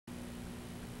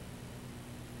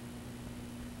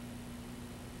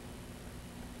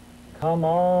Come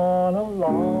on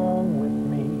along with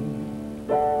me,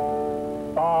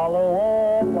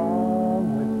 follow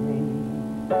along with me,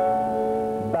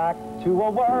 back to a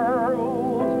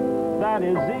world that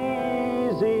is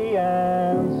easy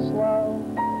and slow.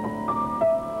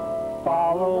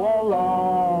 Follow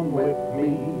along with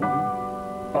me,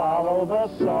 follow the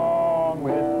song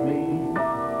with me.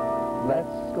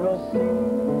 Let's go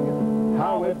see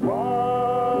how it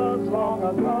was long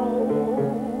ago.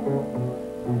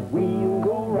 We'll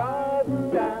go riding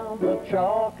down the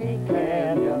chalky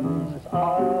canyons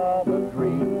of a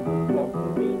dream. Look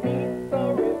beneath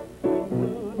the rippling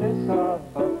blueness of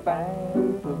a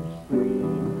phantom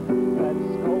stream.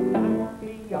 Let's go back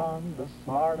beyond the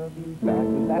smart of you, back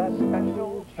to that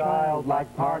special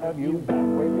childlike part of you, back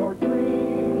where your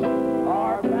dreams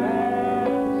are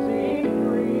fancy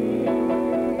free.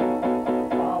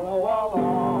 Follow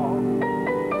along,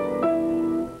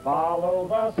 follow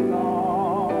the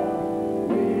song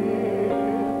with me.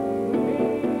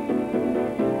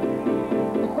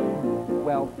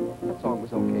 Well, that song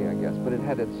was okay, I guess, but it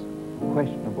had its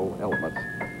questionable elements.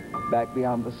 Back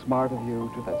beyond the smart of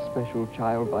you to that special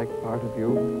childlike part of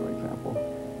you, for example.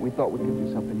 We thought we could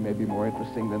do something maybe more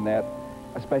interesting than that,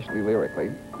 especially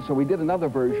lyrically. So we did another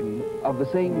version of the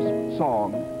same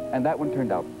song, and that one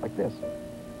turned out like this.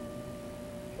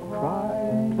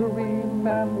 Try to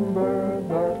remember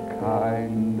the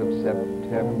kind of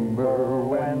September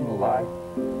when life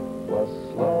was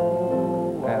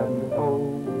slow and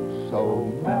oh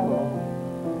so mellow.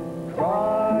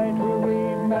 Try to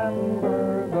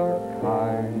remember the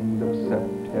kind of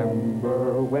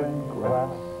September when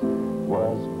grass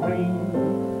was green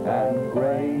and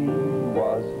grain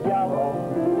was yellow.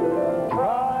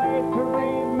 Try to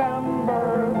remember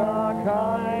the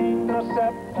kind of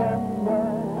September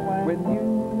when you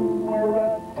were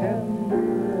a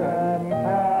tender and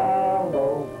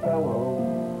callow fellow.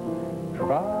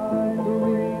 Try to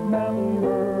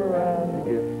remember, and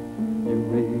if you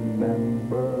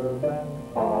remember, then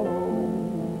follow.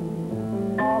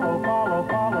 Follow, follow,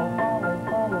 follow, follow,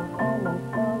 follow, follow,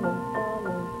 follow,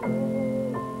 follow.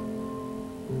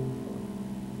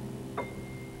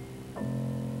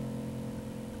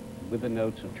 With the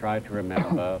notes of Try to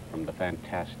Remember from the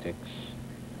Fantastics,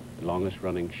 the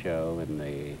longest-running show in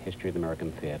the history of the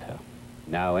American theater,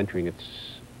 now entering its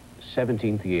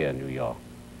 17th year in New York,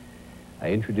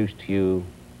 I introduce to you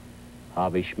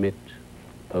Harvey Schmidt,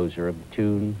 composer of the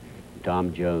tune,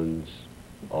 Tom Jones,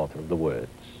 author of the words.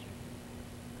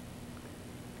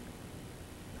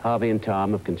 Harvey and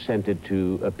Tom have consented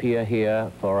to appear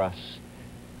here for us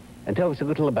and tell us a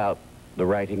little about the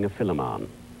writing of Philemon,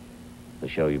 the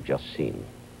show you've just seen.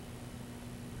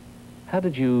 How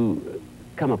did you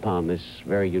come upon this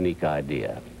very unique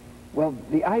idea? Well,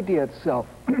 the idea itself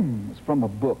is from a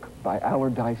book by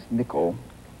Allardyce Nicholl,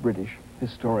 British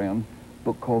historian, a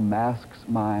book called Masks,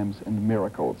 Mimes, and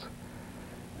Miracles.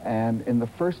 And in the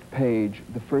first page,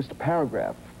 the first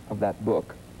paragraph of that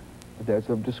book, there's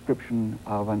a description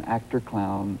of an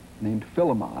actor-clown named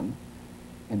Philemon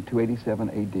in 287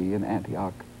 AD in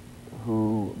Antioch,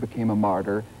 who became a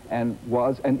martyr and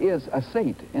was and is a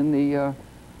saint in the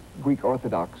Greek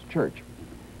Orthodox Church.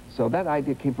 So that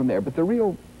idea came from there. But the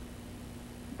real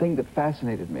thing that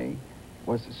fascinated me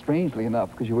was, strangely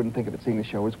enough, because you wouldn't think of it seeing the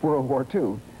show, was World War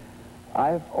II.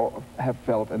 I have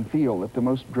felt and feel that the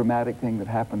most dramatic thing that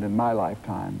happened in my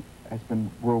lifetime has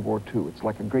been World War II. It's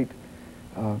like a great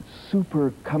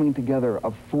super coming together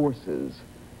of forces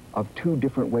of two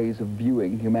different ways of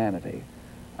viewing humanity.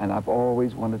 And I've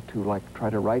always wanted to try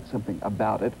to write something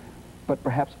about it, but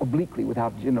perhaps obliquely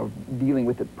without, dealing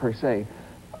with it per se.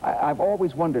 I've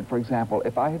always wondered, for example,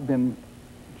 if I had been,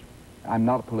 I'm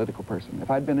not a political person,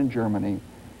 if I'd been in Germany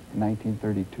in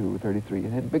 1932, 33,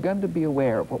 and had begun to be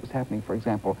aware of what was happening, for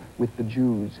example, with the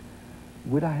Jews,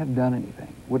 would I have done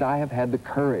anything? Would I have had the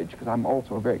courage, because I'm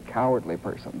also a very cowardly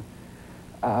person,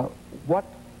 what,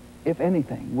 if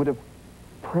anything, would have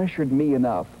pressured me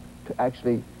enough to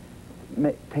actually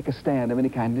take a stand of any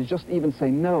kind, to just even say,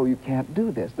 no, you can't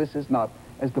do this. This is not,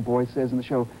 as the boy says in the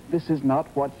show, this is not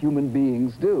what human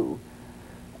beings do.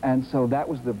 And so that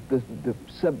was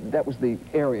the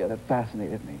area that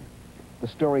fascinated me. The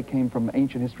story came from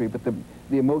ancient history, but the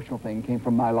emotional thing came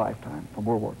from my lifetime, from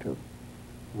World War II.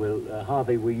 Well,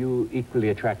 Harvey, were you equally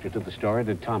attracted to the story?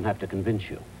 Did Tom have to convince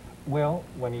you? Well,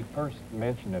 when he first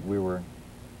mentioned it, we were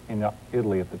in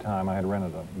Italy at the time. I had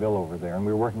rented a villa over there, and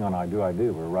we were working on I Do, I Do.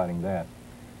 We were writing that.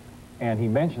 And he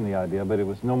mentioned the idea, but it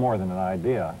was no more than an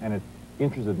idea, and it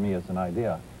interested me as an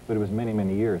idea, but it was many,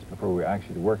 many years before we were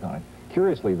actually working on it.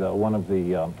 Curiously, though, one of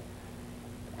the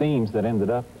themes that ended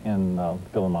up in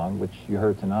Philemon, which you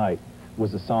heard tonight,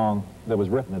 was a song that was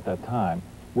written at that time,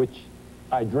 which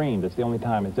I dreamed, it's the only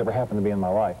time it's ever happened to me in my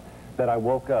life, that I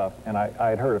woke up and I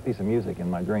had heard a piece of music in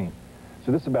my dream.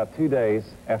 So this is about 2 days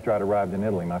after I'd arrived in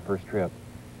Italy, my first trip.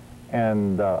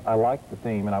 And I liked the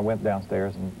theme, and I went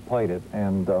downstairs and played it,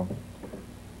 and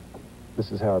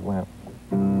this is how it went.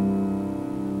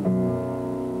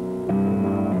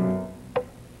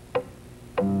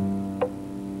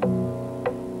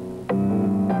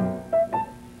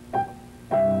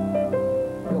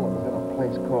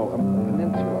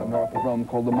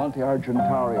 Called the Monte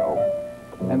Argentario,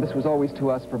 and this was always to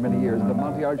us for many years, the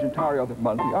Monte Argentario, the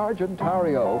Monte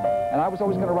Argentario, and I was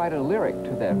always going to write a lyric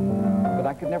to them, but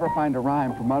I could never find a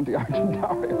rhyme for Monte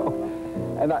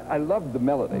Argentario, and I loved the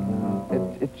melody.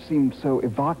 It seemed so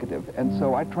evocative, and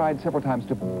so I tried several times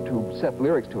to set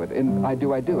lyrics to it. In I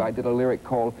Do, I did a lyric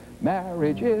called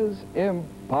Marriage is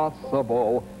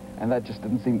Impossible, and that just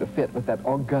didn't seem to fit with that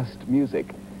august music,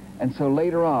 and so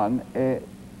later on,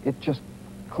 it just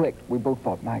clicked. We both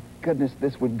thought, my goodness,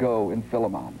 this would go in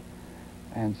Philemon.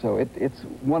 And so it's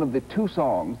one of the two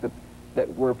songs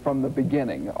that were from the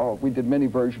beginning. Oh, we did many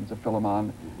versions of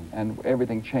Philemon, and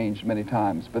everything changed many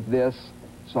times. But this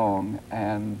song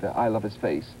and I Love His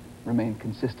Face remained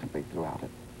consistently throughout it.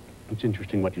 It's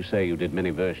interesting what you say. You did many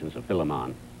versions of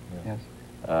Philemon. Yeah.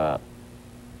 Yes.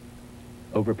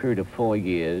 Over a period of 4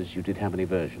 years, you did how many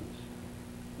versions?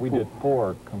 We did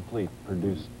 4 complete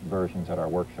produced versions at our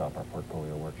workshop, our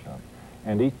portfolio workshop.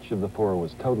 And each of the 4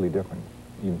 was totally different.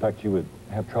 In fact, you would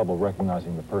have trouble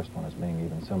recognizing the first one as being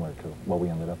even similar to what we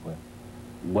ended up with.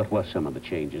 What were some of the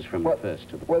changes from the first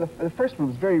to the... Well, the first one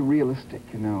was very realistic,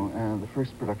 you know. The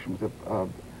first production was,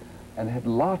 and it had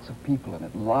lots of people in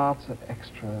it, lots of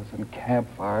extras and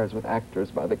campfires with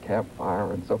actors by the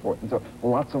campfire and so forth, and so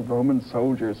lots of Roman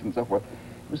soldiers and so forth.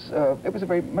 It was a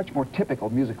very much more typical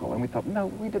musical, and we thought, no,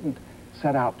 we didn't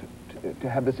set out to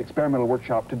have this experimental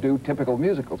workshop to do typical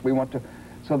musicals. We want to,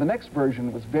 so the next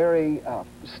version was very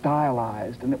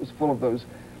stylized, and it was full of those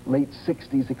late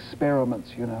 60s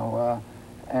experiments, you know,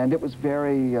 and it was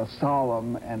very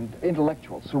solemn and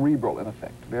intellectual, cerebral in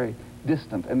effect, very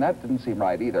distant, and that didn't seem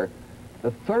right either.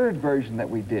 The third version that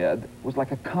we did was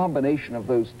like a combination of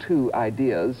those two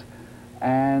ideas,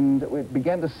 and it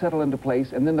began to settle into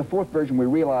place. And then the fourth version, we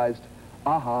realized,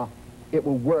 aha, it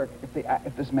will work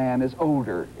if this man is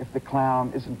older, if the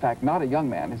clown is in fact not a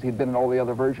young man, as he'd been in all the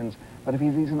other versions, but if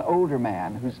he's an older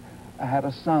man who's had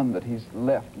a son that he's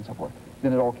left and so forth.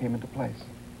 Then it all came into place.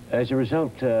 As a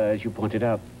result, as you pointed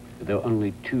out, there were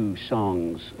only 2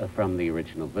 songs from the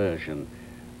original version.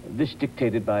 This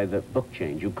dictated by the book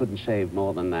change. You couldn't save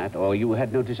more than that, or you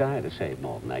had no desire to save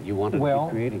more than that. You wanted to be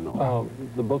creating more.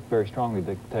 The book very strongly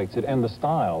dictates it, and the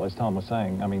style, as Tom was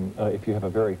saying. I mean, if you have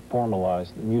a very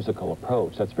formalized musical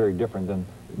approach, that's very different than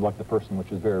like the first one,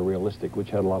 which was very realistic, which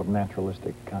had a lot of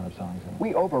naturalistic kind of songs in it.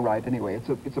 We overwrite anyway.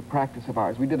 It's a practice of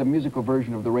ours. We did a musical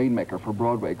version of The Rainmaker for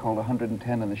Broadway called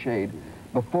 110 in the Shade.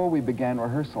 Before we began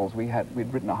rehearsals, we'd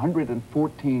written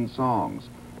 114 songs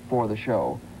for the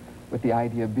show, with the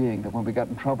idea being that when we got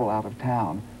in trouble out of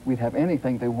town, we'd have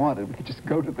anything they wanted. We could just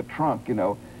go to the trunk, you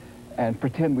know, and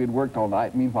pretend we'd worked all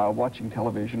night, meanwhile watching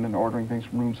television and ordering things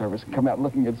from room service, and come out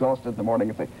looking exhausted in the morning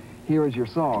and say, here is your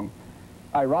song.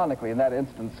 Ironically, in that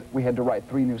instance, we had to write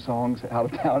 3 new songs out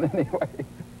of town anyway.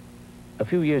 A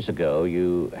few years ago,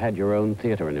 you had your own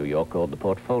theater in New York called the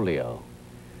Portfolio,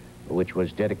 which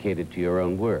was dedicated to your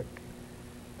own work.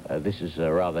 This is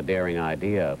a rather daring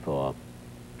idea for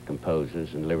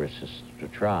composers and lyricists to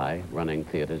try. Running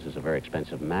theaters is a very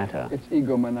expensive matter. It's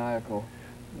egomaniacal,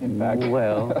 in fact.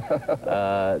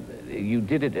 Well, you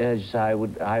did it as I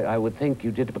would think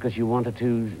you did it because you wanted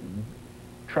to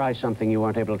try something you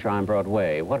weren't able to try on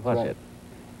Broadway. What was it?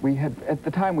 We had, at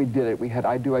the time we did it, we had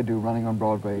I Do running on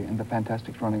Broadway and the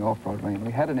Fantastics running off Broadway, and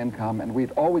we had an income, and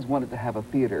we'd always wanted to have a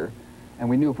theater, and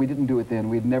we knew if we didn't do it then,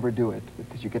 we'd never do it,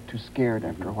 because you get too scared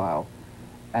after a while.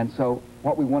 And so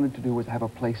what we wanted to do was have a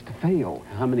place to fail.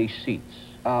 How many seats?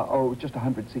 It was just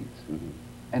 100 seats.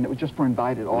 And it was just for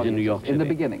invited audiences. In New York City? In the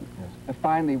beginning. Yes. And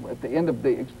finally, at the end of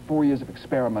the 4 years of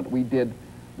experiment, we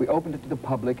opened it to the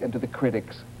public and to the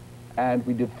critics, and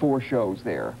we did 4 shows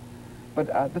there.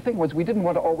 But the thing was, we didn't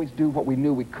want to always do what we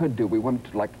knew we could do. We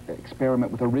wanted to, like,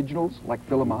 experiment with originals, like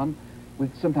Philemon,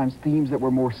 with sometimes themes that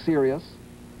were more serious,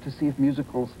 to see if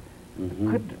musicals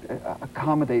could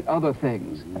accommodate other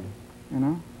things. You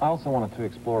know? I also wanted to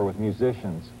explore with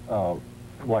musicians,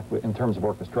 like in terms of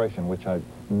orchestration, which I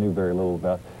knew very little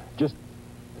about, just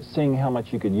seeing how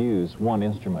much you could use one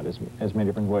instrument as many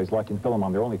different ways. Like in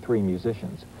Philemon, there are only 3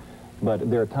 musicians, but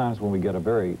there are times when we get a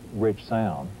very rich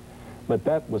sound. But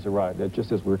that was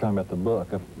just as we were talking about the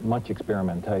book, of much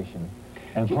experimentation.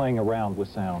 and playing around with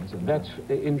sounds. And, that's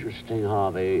interesting,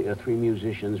 Harvey. Three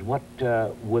musicians. What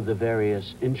were the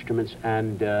various instruments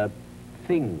and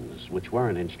things which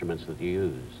weren't instruments that you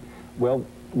used? Well,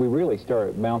 we really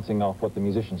started bouncing off what the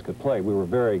musicians could play. We were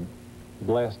very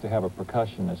blessed to have a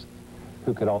percussionist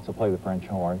who could also play the French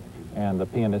horn, and a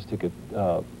pianist who could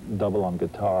double on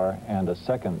guitar, and a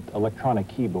second electronic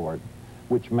keyboard,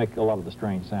 which make a lot of the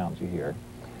strange sounds you hear.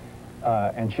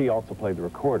 And she also played the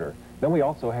recorder. Then we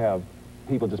also have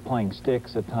people just playing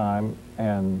sticks at time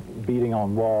and beating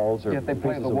on walls. Or yeah, they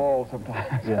play the wall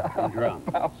sometimes. Yeah. And drums.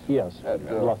 Yes,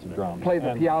 lots of drums. Play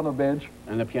the piano bench.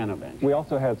 And the piano bench. We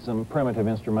also had some primitive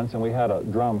instruments, and we had a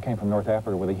drum came from North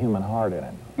Africa with a human heart in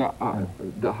it.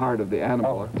 The heart of the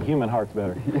animal. Oh, human heart's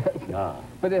better. Yes. Ah.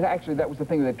 But it actually, that was the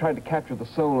thing. They tried to capture the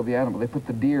soul of the animal. They put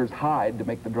the deer's hide to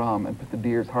make the drum and put the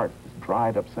deer's heart, this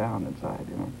dried up sound inside,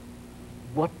 you know.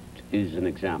 What is an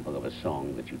example of a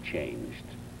song that you changed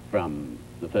from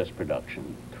the first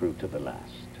production through to the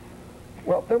last?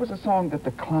 Well, there was a song that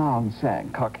the clown sang,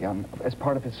 Kakian, as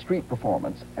part of his street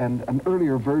performance, and an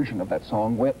earlier version of that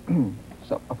song went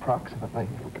so approximately,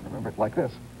 if we can remember it, like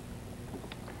this.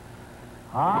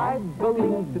 I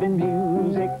believe in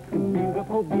music,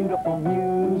 beautiful, beautiful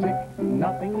music.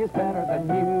 Nothing is better than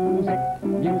music.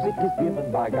 Music is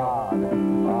given by God.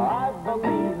 I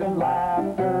believe in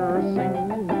laughter,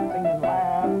 singing and dancing and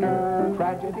laughter.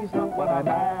 Tragedy's not what I'm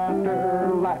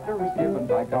after. Laughter is given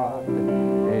by God.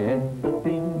 In the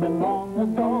dim long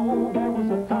ago, there was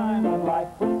a time when life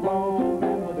would flow.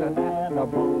 And with an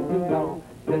animal you know,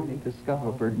 then he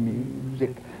discovered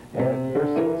music. Ever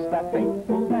since that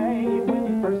fateful day, when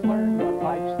he first learned the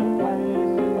pipes to play,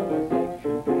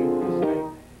 civilization came to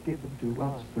stay, given to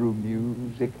us through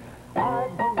music. I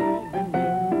believe in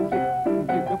music,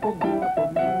 beautiful, beautiful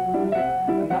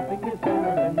music. Nothing is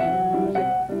better than music.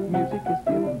 Music is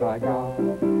given by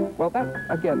God. Well, that,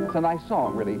 again, it's a nice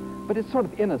song, really, but it's sort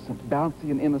of innocent,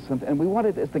 bouncy and innocent, and we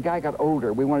wanted, as the guy got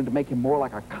older, we wanted to make him more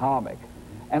like a comic.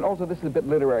 And also, this is a bit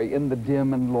literary, in the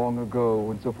dim and long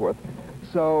ago, and so forth.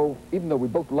 So, even though we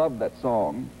both loved that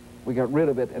song, we got rid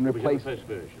of it and replaced it. That was the first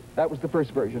version. That was the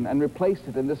first version, and replaced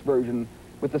it in this version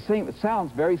with the same, it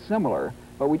sounds very similar,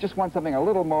 but we just want something a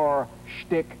little more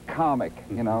shtick comic,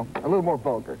 you know, a little more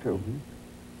vulgar, too.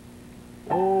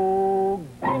 Oh,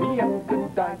 give me a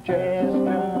good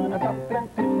digestion, something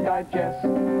to digest.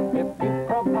 If you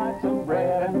provide some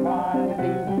bread and wine,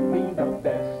 it will be the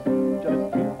best.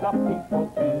 Just keep the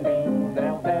people eating,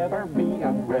 there'll never be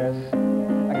unrest.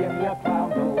 Give me a clown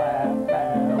to laugh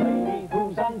and a lady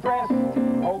who's undressed.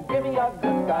 Oh, give me a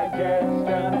good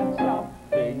digestion and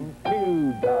something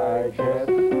to digest.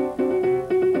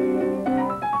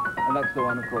 And that's the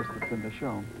one, of course, that's in the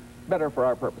show. Better for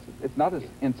our purposes. It's not, as,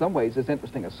 in some ways, as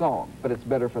interesting a song, but it's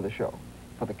better for the show,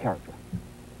 for the character.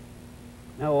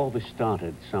 Now, all this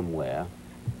started somewhere,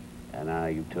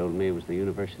 and you told me it was the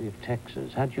University of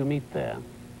Texas. How'd you meet there?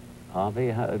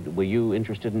 Harvey, were you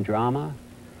interested in drama?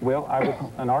 Well, I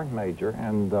was an art major,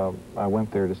 and I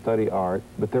went there to study art,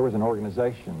 but there was an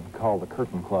organization called the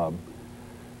Curtain Club,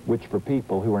 which for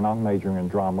people who were not majoring in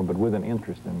drama, but with an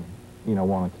interest in, you know,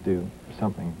 wanting to do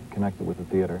something connected with the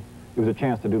theater. It was a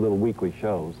chance to do little weekly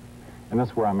shows, and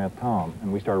that's where I met Tom,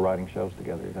 and we started writing shows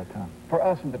together at that time. For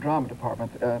us in the drama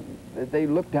department, they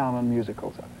look down on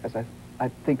musicals, as I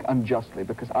think unjustly,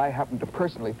 because I happen to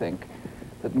personally think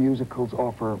that musicals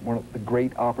offer one of the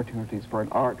great opportunities for an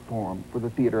art form for the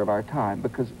theater of our time,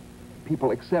 because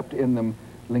people accept in them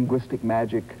linguistic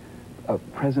magic,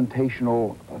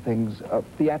 presentational things,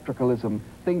 theatricalism,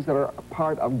 things that are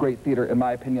part of great theater, in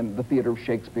my opinion, the theater of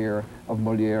Shakespeare, of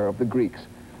Molière, of the Greeks.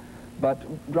 But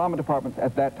drama departments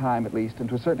at that time, at least, and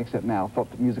to a certain extent now, thought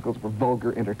that musicals were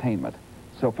vulgar entertainment.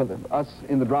 So for us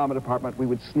in the drama department, we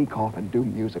would sneak off and do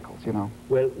musicals, you know.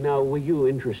 Well, now, were you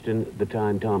interested at the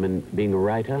time, Tom, in being a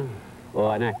writer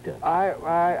or an actor?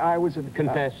 I was a...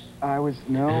 Confess. I was,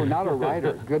 no, not a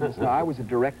writer. Goodness, no, I was a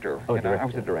director. Oh, you know, director. I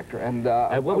was a director. And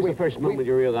what was the first moment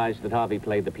you realized that Harvey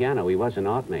played the piano? He was an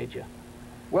art major.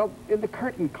 Well, in the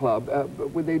Curtain Club,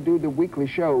 when they do the weekly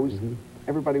shows,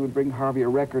 everybody would bring Harvey a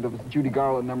record of a Judy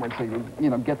Garland number and say,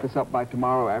 you know, get this up by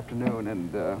tomorrow afternoon.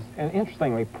 And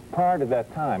interestingly, prior to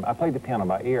that time, I played the piano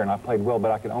by ear, and I played well,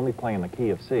 but I could only play in the key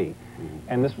of C.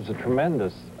 And this was a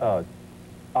tremendous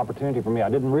opportunity for me. I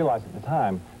didn't realize at the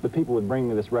time, but people would bring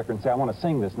me this record and say, I want to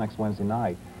sing this next Wednesday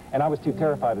night. And I was too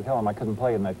terrified to tell them I couldn't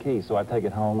play in that key, so I'd take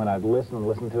it home and I'd listen and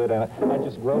listen to it, and I'd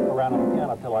just grope around on the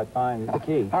piano till I'd find the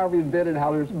key. Harvey invented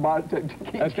how to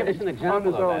key. Give us an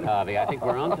example of that, Harvey. I think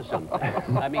we're onto something.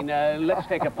 I mean, let's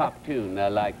take a pop tune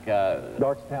like...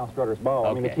 Darkstown Strutter's Ball. Okay.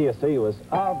 I mean, the key of C was,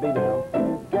 I'll be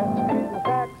down. Get in the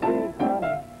taxi,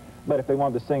 honey. But if they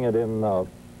wanted to sing it in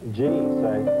G, say,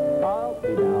 I'll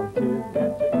be down to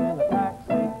get you in a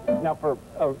taxi. Now, for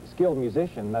a skilled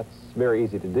musician, that's very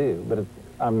easy to do, but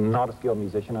I'm not a skilled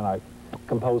musician, and I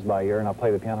compose by ear, and I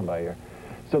play the piano by ear.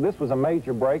 So this was a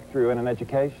major breakthrough in an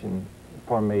education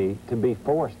for me to be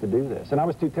forced to do this. And I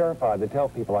was too terrified to tell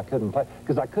people I couldn't play,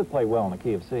 because I could play well in the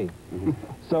key of C.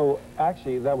 So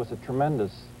actually, that was a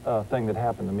tremendous thing that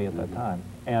happened to me at that time.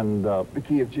 And The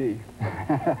key of G.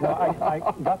 well, I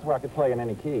got to where I could play in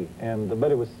any key,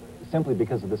 but it was simply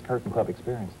because of this Curtain Club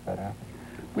experience that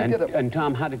happened. And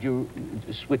Tom, how did you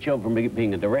switch over from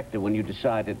being a director when you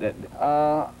decided that?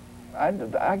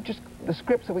 The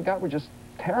scripts that we got were just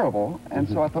terrible, and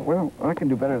so I thought, well, I can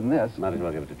do better than this. Might as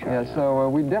well give it a try. Yeah, so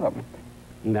we did them.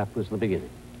 And that was the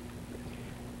beginning.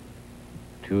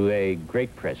 To a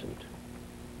great present,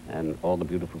 and all the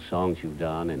beautiful songs you've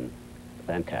done in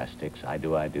Fantastics, I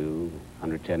Do,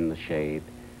 110 in the Shade,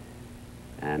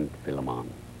 and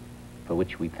Philemon, for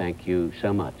which we thank you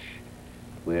so much.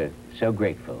 We're so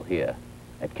grateful here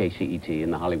at KCET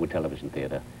in the Hollywood Television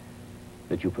Theater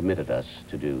that you permitted us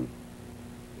to do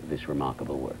this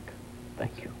remarkable work.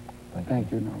 Thank you.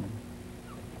 Thank you, Norman.